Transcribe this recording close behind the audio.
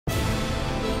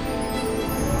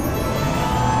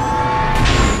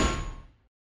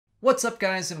What's up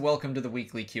guys, and welcome to the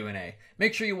weekly Q&A.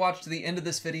 Make sure you watch to the end of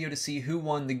this video to see who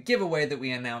won the giveaway that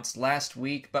we announced last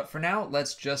week, but for now,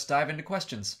 let's just dive into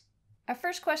questions. Our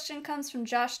first question comes from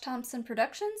Josh Thompson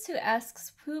Productions, who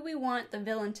asks who we want the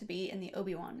villain to be in the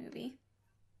Obi-Wan movie.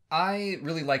 I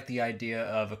really like the idea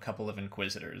of a couple of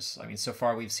Inquisitors. I mean, so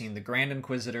far we've seen the Grand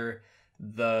Inquisitor,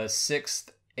 the 6th,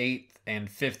 8th, and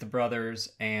 5th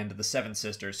brothers, and the 7th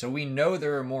sisters, so we know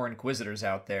there are more Inquisitors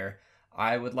out there.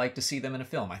 I would like to see them in a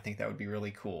film. I think that would be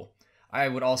really cool. I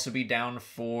would also be down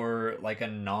for like a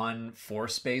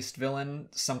non-Force-based villain,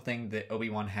 something that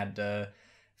Obi-Wan had to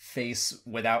face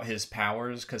without his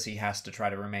powers because he has to try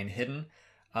to remain hidden.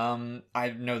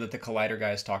 I know that the Collider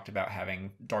guys talked about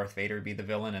having Darth Vader be the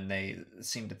villain, and they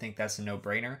seem to think that's a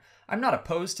no-brainer. I'm not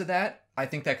opposed to that. I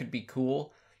think that could be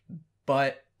cool,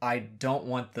 but I don't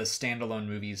want the standalone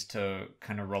movies to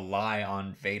kind of rely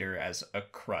on Vader as a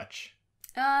crutch.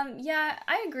 Yeah,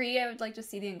 I agree. I would like to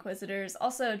see the Inquisitors.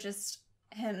 Also, just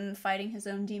him fighting his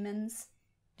own demons.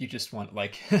 You just want,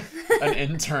 like, an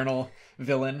internal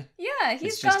villain? Yeah,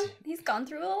 he's gone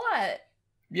through a lot.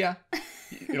 Yeah.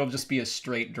 It'll just be a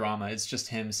straight drama. It's just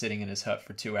him sitting in his hut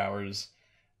for 2 hours,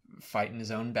 fighting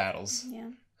his own battles.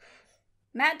 Yeah.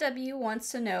 Matt W. wants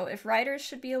to know if writers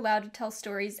should be allowed to tell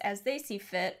stories as they see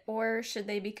fit, or should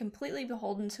they be completely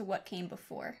beholden to what came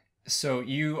before? So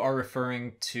you are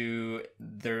referring to,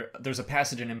 there's a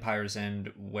passage in Empire's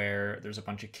End where there's a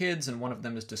bunch of kids and one of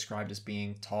them is described as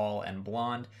being tall and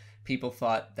blonde. People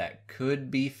thought that could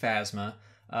be Phasma,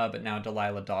 but now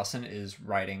Delilah Dawson is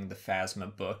writing the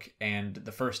Phasma book, and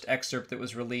the first excerpt that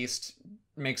was released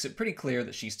makes it pretty clear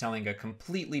that she's telling a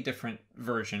completely different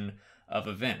version of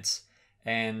events.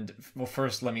 And, well,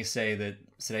 first let me say that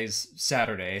today's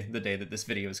Saturday, the day that this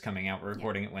video is coming out. We're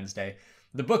recording it Wednesday.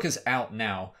 The book is out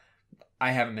now.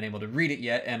 I haven't been able to read it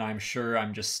yet, and I'm sure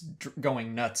I'm just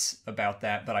going nuts about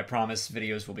that, but I promise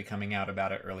videos will be coming out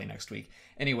about it early next week.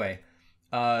 Anyway,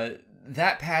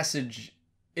 that passage,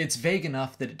 it's vague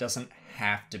enough that it doesn't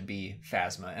have to be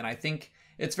Phasma, and I think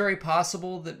it's very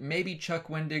possible that maybe Chuck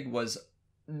Wendig was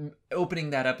opening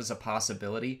that up as a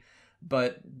possibility,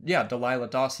 but yeah, Delilah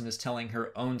Dawson is telling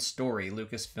her own story.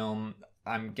 Lucasfilm,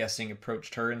 I'm guessing,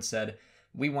 approached her and said,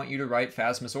 "We want you to write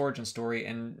Phasma's origin story,"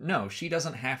 and no, she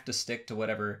doesn't have to stick to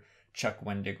whatever Chuck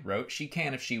Wendig wrote. She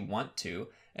can if she want to,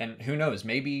 and who knows,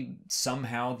 maybe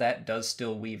somehow that does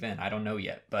still weave in. I don't know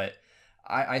yet, but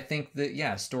I think that,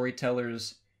 yeah,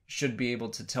 storytellers should be able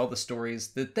to tell the stories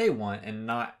that they want and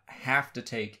not have to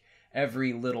take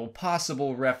every little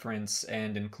possible reference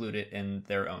and include it in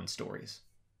their own stories.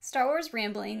 Star Wars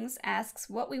Ramblings asks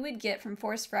what we would get from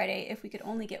Force Friday if we could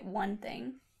only get one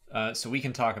thing. So we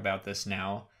can talk about this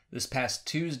now. This past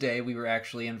Tuesday, we were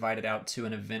actually invited out to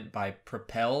an event by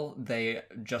Propel. They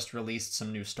just released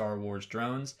some new Star Wars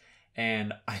drones,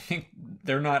 and I think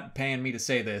they're not paying me to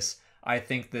say this. I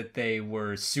think that they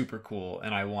were super cool,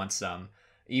 and I want some.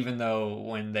 Even though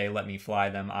when they let me fly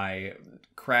them, I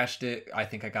crashed it. I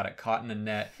think I got it caught in a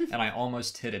net, and I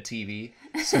almost hit a TV.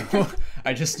 So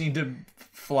I just need to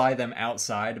fly them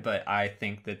outside, but I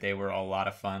think that they were a lot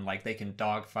of fun. Like, they can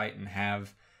dogfight and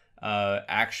have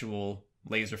actual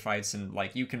laser fights, and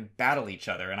like you can battle each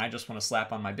other, and I just want to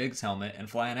slap on my Biggs helmet and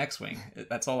fly an X-Wing.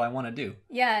 That's all I want to do.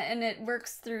 Yeah, and it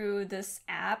works through this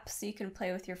app, so you can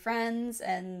play with your friends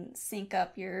and sync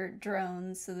up your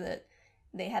drones so that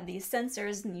they have these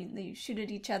sensors, and you shoot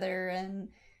at each other and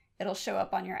it'll show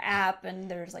up on your app, and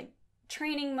there's like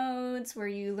training modes where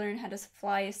you learn how to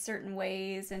fly certain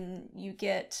ways and you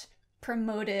get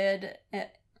promoted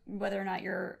whether or not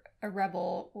you're a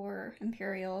rebel or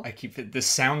Imperial. This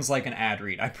sounds like an ad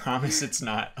read. I promise it's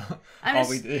not. I'm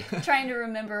just trying to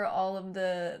remember all of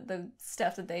the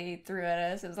stuff that they threw at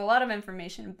us. It was a lot of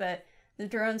information, but the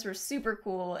drones were super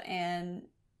cool, and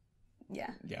yeah.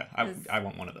 Yeah, I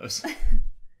want one of those.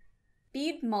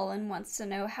 Bede Mullen wants to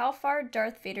know how far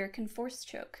Darth Vader can force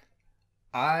choke.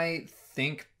 I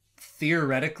think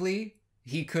theoretically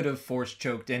he could have force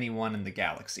choked anyone in the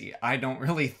galaxy. I don't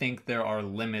really think there are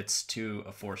limits to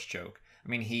a force choke. I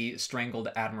mean, he strangled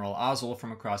Admiral Ozzel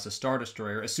from across a Star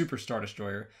Destroyer, a Super Star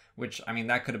Destroyer, which, I mean,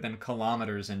 that could have been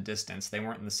kilometers in distance. They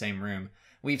weren't in the same room.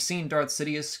 We've seen Darth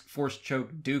Sidious force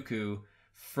choke Dooku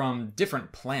from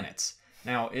different planets.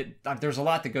 Now, there's a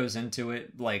lot that goes into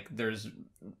it. Like, there's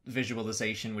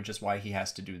visualization, which is why he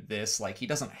has to do this. Like, he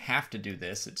doesn't have to do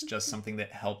this. It's just something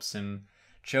that helps him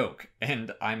choke.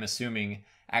 And I'm assuming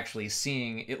actually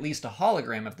seeing at least a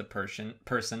hologram of the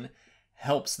person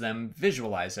helps them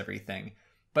visualize everything.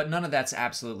 But none of that's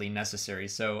absolutely necessary.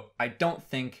 So I don't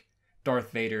think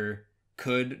Darth Vader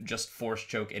could just force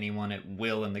choke anyone at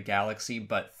will in the galaxy.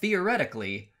 But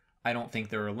theoretically, I don't think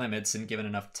there are limits, and given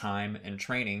enough time and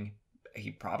training,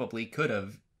 he probably could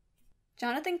have.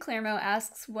 Jonathan Clermont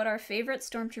asks what our favorite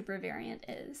Stormtrooper variant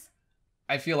is.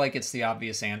 I feel like it's the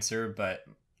obvious answer, but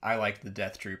I like the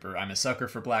Death Trooper. I'm a sucker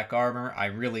for black armor. I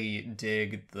really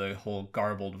dig the whole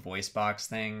garbled voice box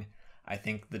thing. I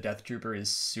think the Death Trooper is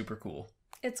super cool.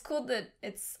 It's cool that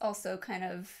it's also kind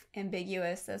of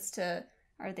ambiguous as to,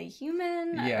 are they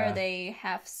human? Yeah. Are they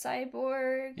half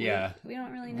cyborg? Yeah. We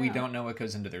don't really know. We don't know what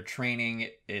goes into their training.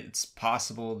 It's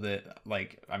possible that,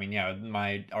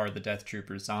 my Are the Death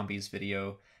Troopers Zombies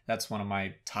video, that's one of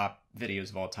my top videos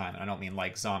of all time. And I don't mean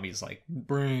like zombies, like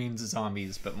brains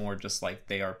zombies, but more just like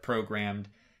they are programmed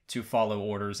to follow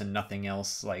orders and nothing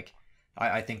else. Like,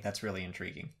 I think that's really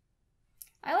intriguing.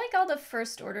 I like all the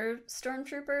First Order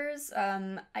Stormtroopers.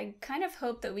 I kind of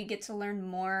hope that we get to learn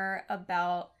more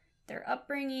about their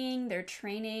upbringing, their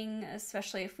training,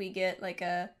 especially if we get like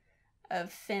a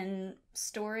Finn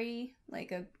story,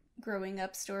 like a growing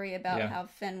up story about how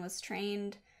Finn was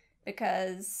trained,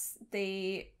 because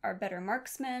they are better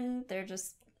marksmen. They're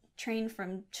just trained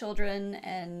from children,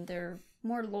 and they're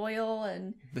more loyal,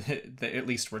 and they, at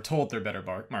least we're told they're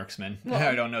better marksmen. Well,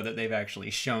 I don't know that they've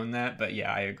actually shown that, but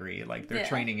yeah, I agree. Like, their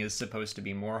training is supposed to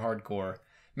be more hardcore.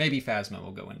 Maybe Phasma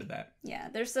will go into that. Yeah,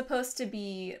 they're supposed to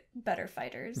be better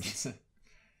fighters.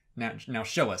 Now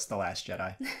show us The Last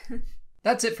Jedi.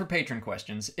 That's it for patron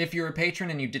questions. If you're a patron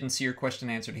and you didn't see your question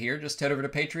answered here, just head over to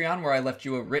Patreon where I left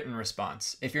you a written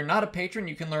response. If you're not a patron,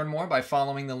 you can learn more by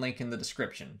following the link in the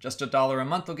description. Just $1 a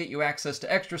month will get you access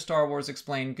to extra Star Wars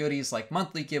Explained goodies like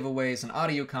monthly giveaways and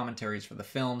audio commentaries for the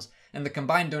films, and the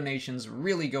combined donations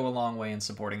really go a long way in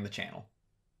supporting the channel.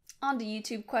 On to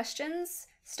YouTube questions.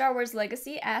 Star Wars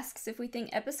Legacy asks if we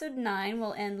think Episode 9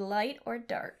 will end light or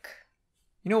dark.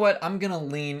 You know what? I'm going to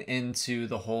lean into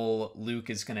the whole Luke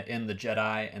is going to end the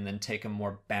Jedi and then take a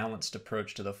more balanced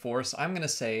approach to the Force. I'm going to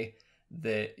say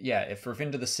that, yeah, if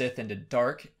Revenge of the Sith ended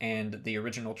dark and the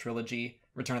original trilogy,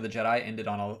 Return of the Jedi, ended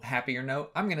on a happier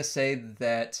note, I'm going to say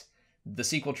that the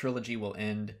sequel trilogy will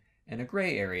end in a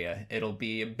gray area. It'll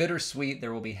be bittersweet.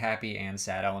 There will be happy and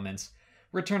sad elements.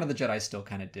 Return of the Jedi still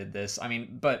kind of did this. I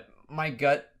mean, but my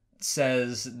gut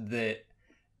says that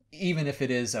even if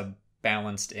it is a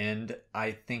balanced end,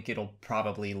 I think it'll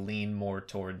probably lean more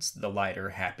towards the lighter,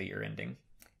 happier ending.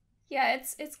 Yeah,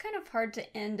 it's kind of hard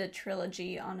to end a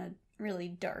trilogy on a really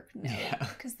dark note,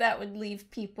 because that would leave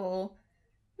people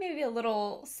maybe a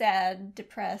little sad,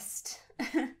 depressed.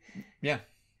 Yeah.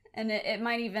 And it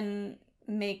might even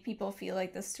make people feel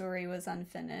like the story was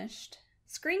unfinished.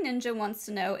 Screen Ninja wants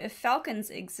to know if falcons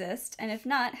exist, and if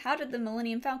not, how did the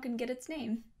Millennium Falcon get its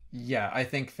name? Yeah, I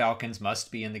think falcons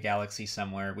must be in the galaxy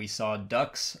somewhere. We saw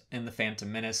ducks in The Phantom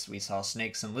Menace. We saw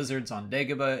snakes and lizards on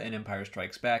Dagobah in Empire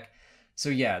Strikes Back. So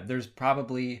yeah, there's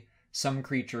probably some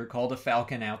creature called a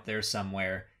falcon out there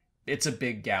somewhere. It's a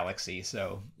big galaxy,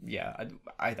 so yeah,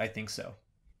 I think so.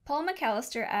 Paul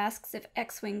McAllister asks if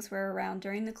X-Wings were around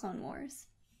during the Clone Wars.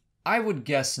 I would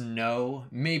guess no.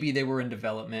 Maybe they were in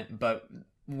development, but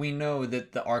we know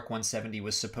that the ARC 170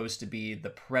 was supposed to be the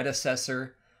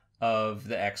predecessor of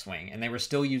the X-Wing, and they were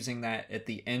still using that at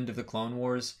the end of the Clone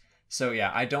Wars. So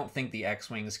yeah, I don't think the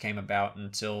X-Wings came about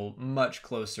until much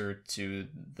closer to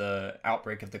the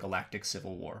outbreak of the Galactic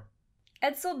Civil War.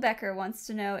 Edsel Becker wants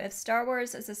to know if Star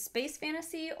Wars is a space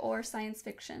fantasy or science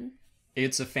fiction.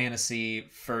 It's a fantasy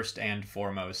first and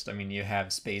foremost. I mean, you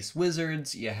have space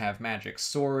wizards, you have magic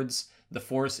swords, the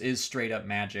Force is straight up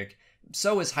magic.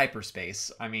 So is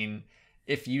hyperspace. I mean,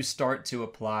 if you start to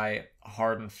apply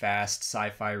hard and fast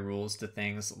sci-fi rules to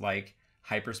things like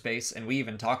hyperspace, and we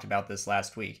even talked about this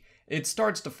last week, it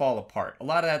starts to fall apart. A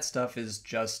lot of that stuff is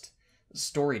just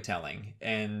storytelling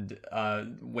and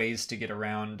ways to get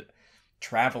around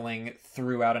traveling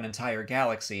throughout an entire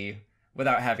galaxy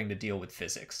without having to deal with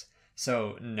physics.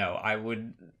 So no, I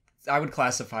would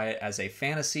classify it as a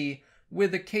fantasy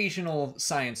with occasional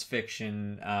science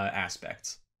fiction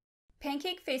aspects.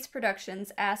 Pancake Face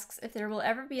Productions asks if there will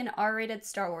ever be an R-rated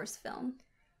Star Wars film.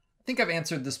 I think I've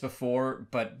answered this before,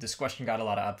 but this question got a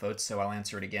lot of upvotes, so I'll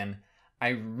answer it again. I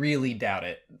really doubt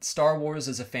it. Star Wars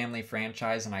is a family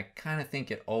franchise, and I kind of think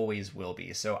it always will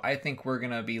be. So I think we're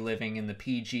going to be living in the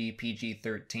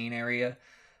PG-13 area,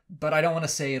 but I don't want to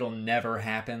say it'll never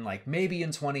happen. Like, maybe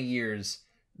in 20 years,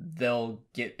 they'll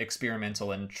get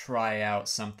experimental and try out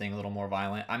something a little more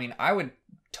violent. I mean, I would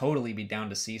totally be down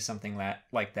to see something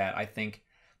like that. I think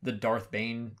the Darth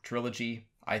Bane trilogy,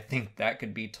 I think that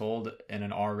could be told in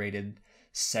an R-rated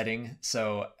setting.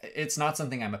 So it's not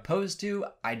something I'm opposed to.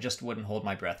 I just wouldn't hold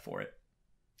my breath for it.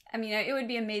 I mean, it would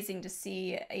be amazing to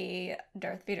see a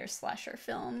Darth Vader slasher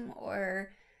film,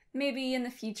 or maybe in the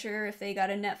future, if they got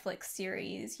a Netflix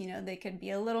series, you know, they could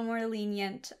be a little more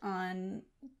lenient on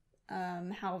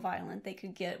how violent they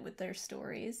could get with their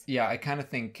stories. Yeah, I kind of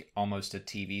think almost a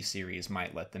TV series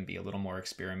might let them be a little more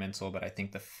experimental, but I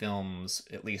think the films,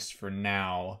 at least for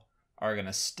now, are going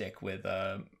to stick with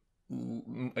a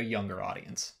younger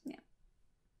audience. Yeah.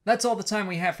 That's all the time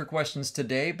we have for questions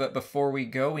today, but before we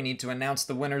go, we need to announce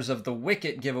the winners of the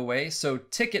Wicket giveaway. So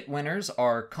ticket winners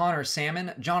are Connor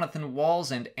Salmon, Jonathan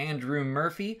Walls, and Andrew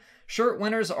Murphy. Shirt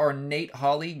winners are Nate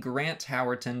Hawley, Grant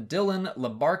Howerton, Dylan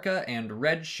Labarca, and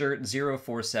Red Shirt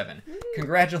 047.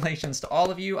 Congratulations to all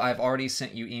of you. I've already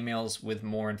sent you emails with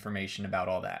more information about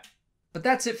all that. But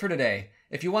that's it for today.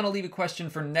 If you want to leave a question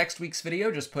for next week's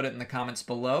video, just put it in the comments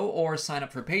below or sign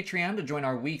up for Patreon to join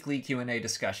our weekly Q&A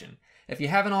discussion. If you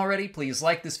haven't already, please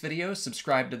like this video,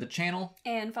 subscribe to the channel,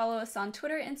 and follow us on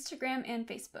Twitter, Instagram, and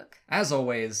Facebook. As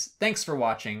always, thanks for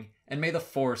watching, and may the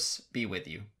Force be with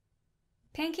you.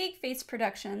 Pancake Face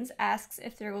Productions asks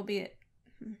if there will be...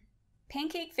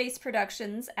 Pancake Face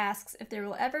Productions asks if there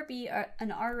will ever be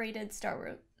an R-rated Star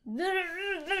Wars...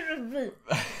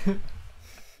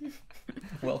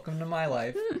 Welcome to my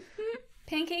life.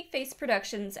 Pancake Face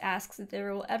Productions asks if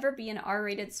there will ever be an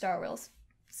R-rated Star Wars...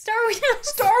 Star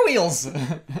Wheels!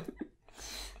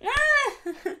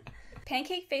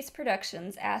 Pancake Face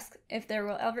Productions asks if there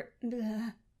will ever... Why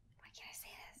can't I say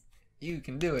this? You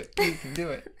can do it. You can do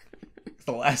it. It's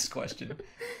the last question.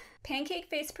 Pancake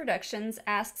Face Productions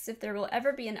asks if there will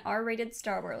ever be an R-rated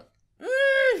Star Wars...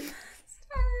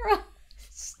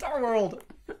 Star World!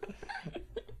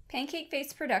 Pancake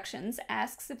Face Productions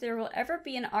asks if there will ever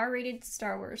be an R-rated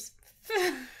Star Wars...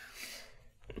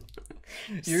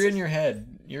 You're in your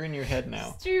head. You're in your head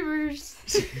now. Star Wars.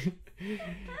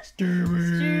 Star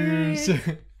Wars. This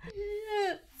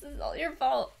is all your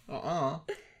fault.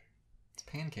 It's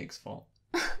Pancake's fault.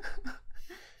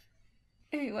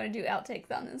 If you want to do outtakes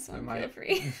on this one, I feel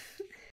free.